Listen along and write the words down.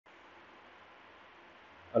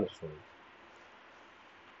Hello students,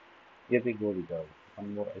 here we go with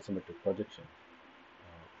one more isometric projection,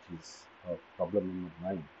 which is problem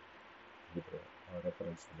number 9 with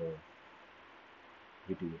reference to the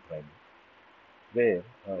VTV primary, where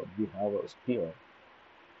we have a sphere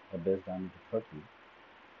of base diameter 30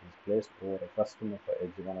 is placed over a frustum of a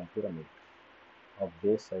hexagonal pyramid of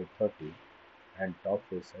base side 30 and top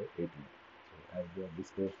face side 18. So as we have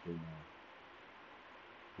discussed in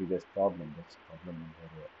previous problem, that's problem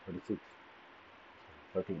number 36,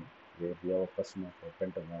 13, where we have a frustum of a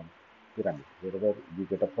pentagon pyramid. Wherever we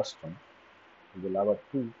get a frustum, we will have a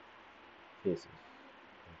two faces.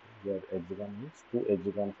 Okay. Here hexagon means two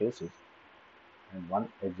hexagon faces and one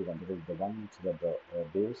hexagon, that is the one which is at the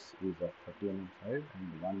base is of 30 side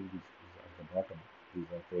and the one which is at the bottom is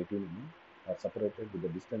of 18 are separated with the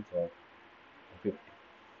distance of 50.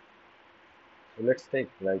 So let's take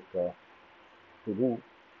to do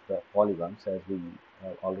the polygons, as we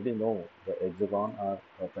already know the hexagon or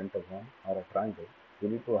a pentagon or a triangle, we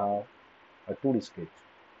need to have a 2D sketch.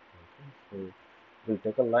 Okay. So we'll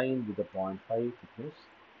take a line with a 0.5 thickness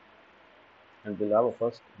and we'll have a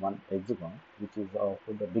first one hexagon which is for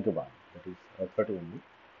the bigger one, that is 30 mm.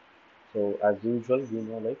 So as usual we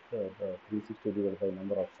know the 360 divided by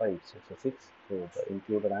number of sides, it's a 6, so the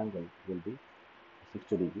included angle will be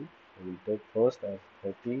 60 degree. So we'll take first as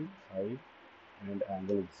 30 side and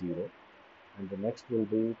angle is 0, and the next will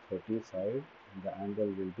be 30 side and the angle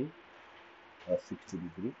will be 60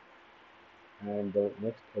 degree, and the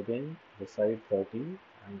next again the side 30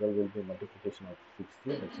 angle will be multiplication of 60,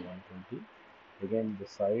 that's 120, again the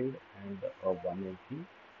side and 180,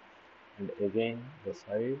 and again the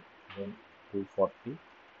side, then 240,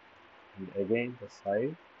 and again the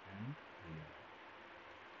side, and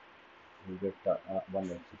we get one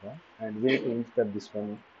hexagon, and we need to insert this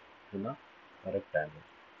one in a rectangle.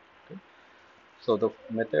 Okay. So the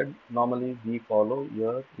method normally we follow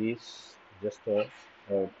here is just a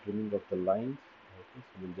trimming of the lines. Okay.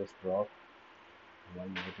 So we'll just draw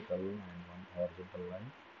one vertical and one horizontal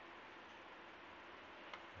line.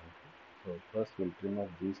 Okay. So first we'll trim off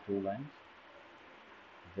these two lines,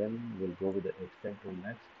 then we'll go with the extend tool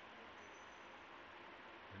next.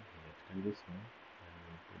 Okay. We'll extend this one and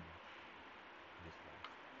we'll trim this line.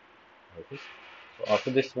 Okay. So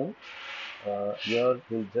after this one, here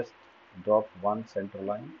we'll just drop one center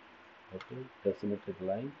line, okay, the symmetric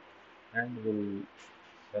line, and we'll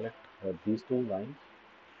select these two lines,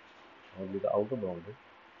 only the outer boundary,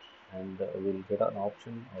 and we'll get an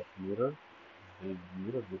option of mirror. We'll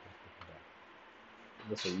mirror with respect to that.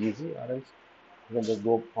 That's so easy, or else you can just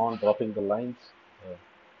go on dropping the lines uh,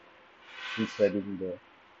 inside in the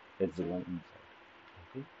hexagon inside.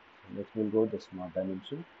 Okay. So next we'll go the smart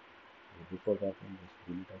dimension. Before that, one just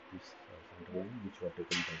delete up this center line which were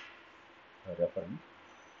taken by reference.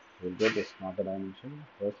 We'll go the smarter dimension.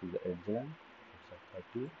 First is the edge line, it's at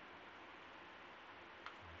 30.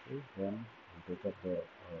 Okay. Then we'll take up the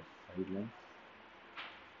side length,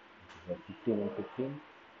 which is at 15 and 15. And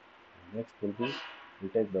next will be,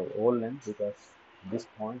 we'll take the whole length because this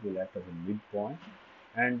point will act as a midpoint,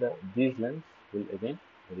 and these lengths will again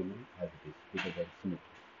remain as it is because of symmetry.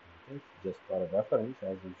 Okay. Just for a reference,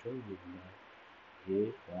 as usual, we will have A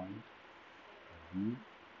point, B,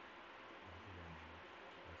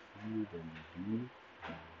 then C, then D,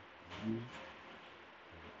 then E,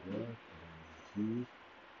 then F, then G,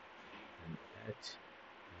 then H,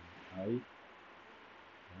 then I,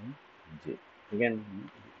 and J. Again,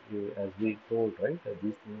 as we told, right,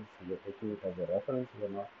 these things we are taking it as a reference. We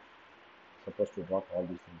are not supposed to drop all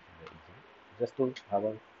these things in the exam. Just to have a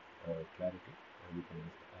clarity, we can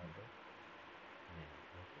add the name.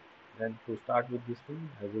 Okay. Then to start with this one,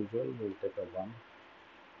 as usual, we'll take a one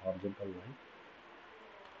horizontal line,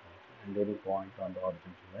 okay, and any point on the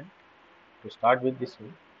horizontal line. To start with this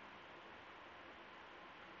one,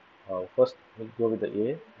 first we'll go with the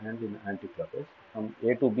A and in anti-clockwise from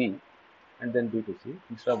A to B and then B to C.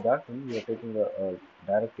 Instead of that, we are taking a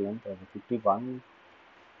direct length of 51.96,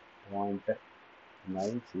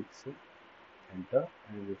 enter,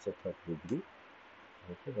 and it's a 30 degree.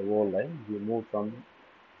 Okay, the whole line we move from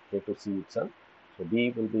A to C itself. So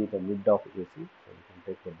B will be the mid of AC, so we can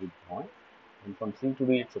take the mid point. And from C to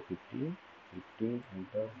D, it's a 15, 15,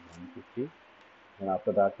 enter 150. And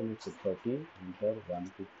after that one, it's a 30, enter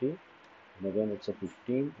 150. And again, it's a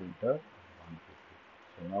 15, enter 150.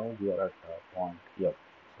 So now we are at point F.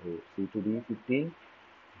 So C to D 15,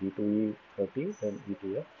 D to E 30, then E to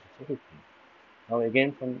F, it's a 15. Now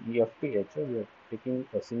again from EF to H, we are taking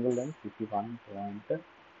a single length 51.96,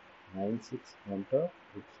 enter,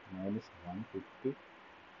 it's minus 150,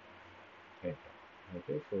 enter.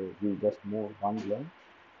 Okay, so we just move one length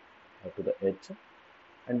to the edge,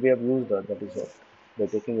 and we have used that is by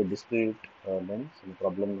taking a discrete lens in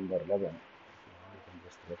problem number 11. You can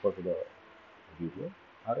just refer to the video,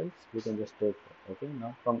 or else we can just take, okay,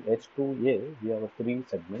 now from H to A we have three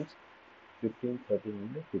segments, 15, 30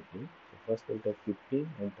 and 15. So first we'll take 15,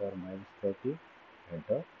 enter minus 30,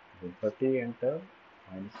 enter, then 30, enter,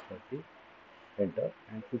 minus 30, enter,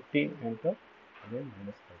 and 15, enter, again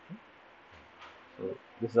minus 30. So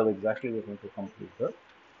this is how exactly we're going to complete the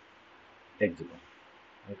hexagon.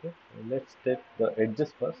 Okay, so let's take the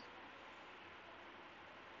edges first.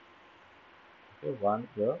 Okay, one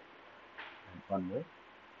here and one more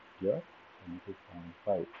here, and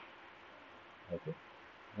 2.5. Okay,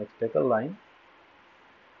 let's take a line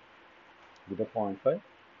with a 0.5,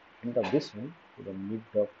 end of this one to the mid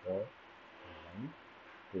of the line,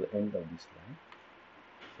 to the end of this line.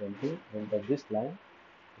 Same thing, end of this line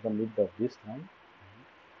to the mid of this line,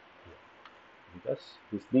 because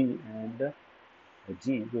this B and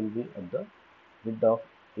G will be at the mid of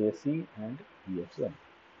AC and EF line.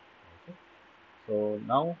 Okay. So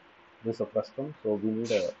now this is a frustum, so we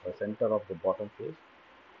need a center of the bottom face.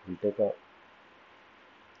 We take a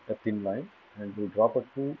thin line and we drop a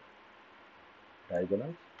two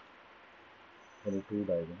diagonals, only two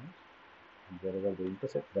diagonals, and wherever they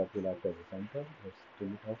intersect, that will act as a center. Let's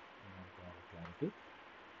trim it off in order to have clarity.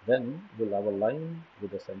 Then we'll have a line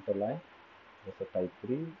with a center line. That's a type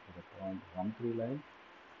 3 with a 0.13 line,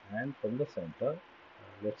 and from the center,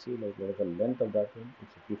 let's see like where the length of that one is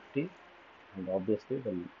 50, and obviously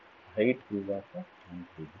the height is of 90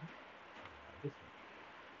 degree.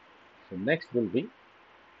 So next will be,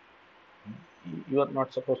 you are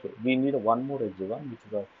not supposed to, we need one more hexagon which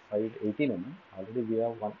is of side 18 mm. Already we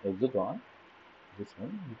have one hexagon, this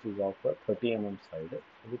one, which is of a 30 mm side.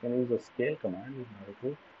 So we can use the scale command in order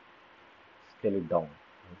to scale it down.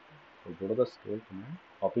 Okay. So go to the scale command.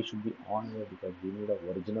 Copy should be on here because we need a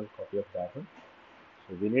original copy of that one.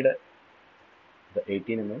 So we need the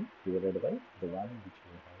 18 mm divided by the one which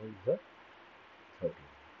we have is the 30.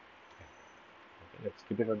 Okay, let's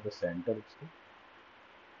keep it at the center itself.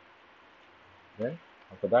 Then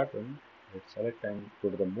after that one, let's select and go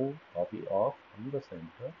to the move, copy off from the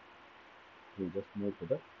center. We just move to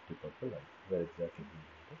the tip of the line where exactly we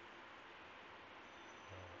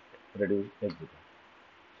need to reduce hexagon.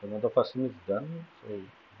 So now the first one is done. So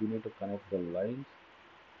we need to connect the lines.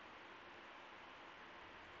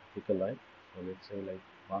 Pick a line. So let's say like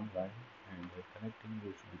one line, and by connecting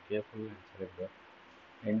you should be careful and select the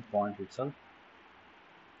end point itself.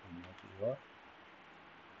 And what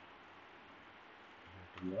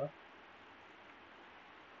you are,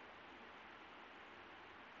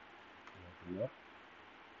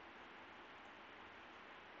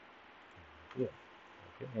 here.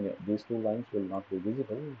 Okay, and these two lines will not be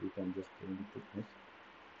visible. You can just change the thickness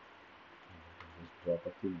and just drop a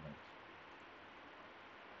thin line.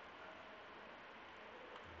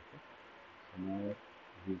 Okay. So now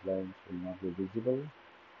these lines will not be visible.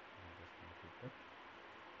 Okay.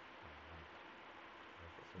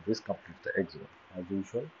 So this completes the hexagon as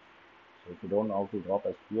usual. So if you don't know how to drop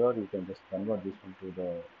a sphere, you can just convert this one to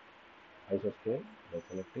the isoscale by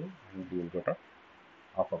selecting, and you will get a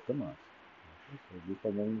half of the mass. Okay. So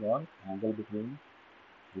before moving on, angle between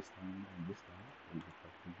this line and this line will be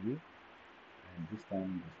 30 degree, and this line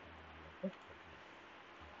and this line will be 30 degree.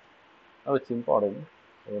 Now it's important.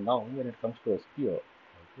 So now when it comes to a sphere,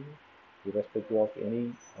 okay, irrespective of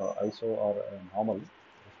any iso or normal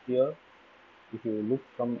sphere, if you look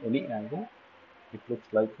from any angle, it looks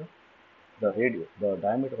like the radius, the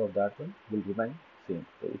diameter of that one will remain same.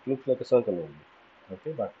 So it looks like a circle only.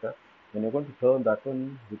 Okay, but when you're going to turn that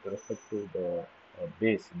one with respect to the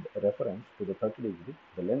base, the reference to the 30 degree,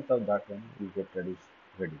 the length of that one will get reduced.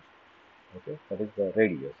 Okay, that is the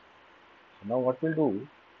radius. So now what we'll do,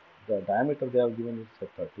 the diameter they have given is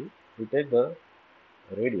 30. We take the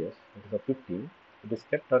radius, it is a 15. It is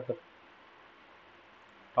kept at the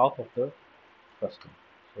top of the frustum.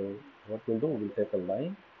 So what we'll do, we'll take a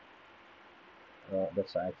line,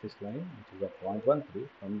 that's the axis line, which is a 0.13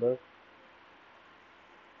 from the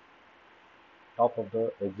top of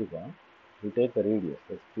the hexagon. We take the radius,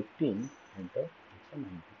 that's 15, enter, it's a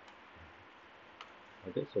 90.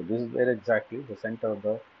 Okay, so this is where exactly the center of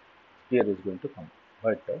the sphere is going to come.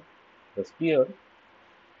 But the sphere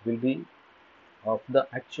will be of the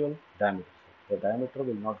actual diameter. The diameter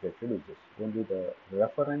will not get reduced. Only the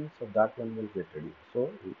reference of that one will get reduced. So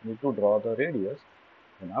you need to draw the radius,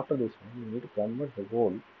 and after this one, you need to convert the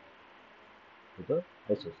whole to the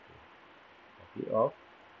isoscale. Copy of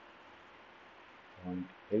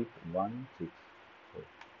 0.816. So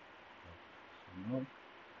now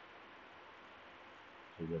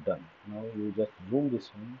So you're done. Now you just zoom this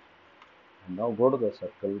one, and now go to the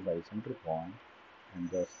circle by center point, and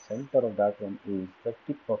the center of that one is the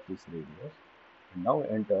tip of this radius. And now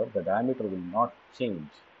enter, the diameter will not change.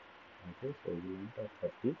 Okay, so you enter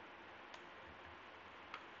 30.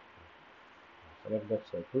 Select that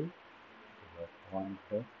circle, the point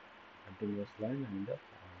continuous line and the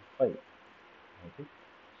 5. Okay,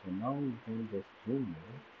 so now you can just zoom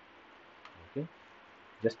here. Okay,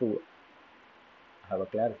 just to have a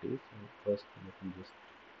clarity, so first you can just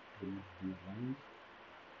remove these lines.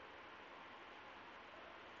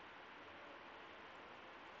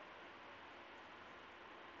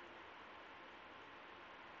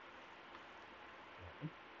 Okay.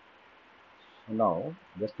 So now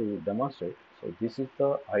just to demonstrate, so this is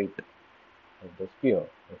the height of the sphere,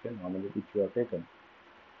 okay, normally which you have taken.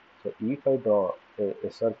 So if I draw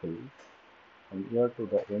a circle from here to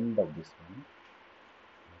the end of this one,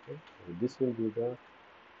 okay, so this will be the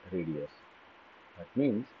radius. That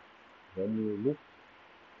means when you look,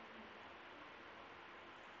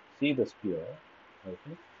 see the sphere,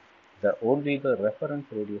 okay, the only the reference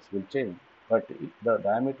radius will change, but the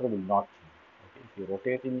diameter will not change. Okay, if you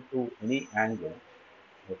rotate into any angle,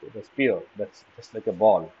 okay, the sphere, that's just like a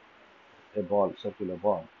ball, circular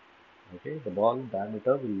ball. Okay, the ball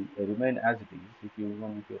diameter will remain as it is if you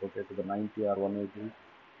even if you rotate to the 90 or 180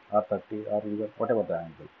 or 30 or even whatever the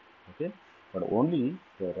angle. Okay, but only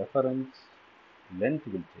the reference length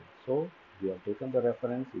will change. So we have taken the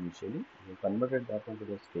reference initially, we converted that one to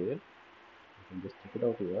the scale. You can just check it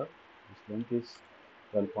out here. This length is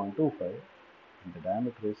 12.25 and the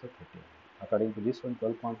diameter is 30. According to this one,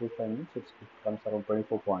 12.25 means it comes around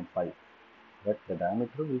 24.5, but the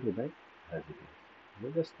diameter will remain as it is. So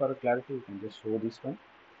just for clarity, you can just show this one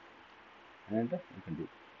and you can do.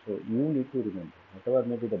 So you need to remember, whatever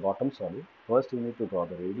may be the bottom solid, first you need to draw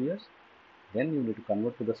the radius, then you need to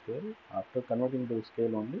convert to the scale. After converting to the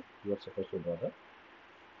scale only, you are supposed to draw the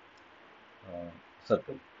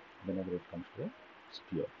circle whenever it comes to a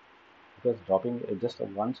sphere. Because dropping just a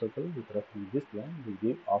one circle with reference this line will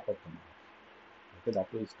give half of the mark. Okay, that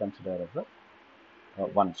is considered as a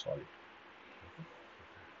one solid.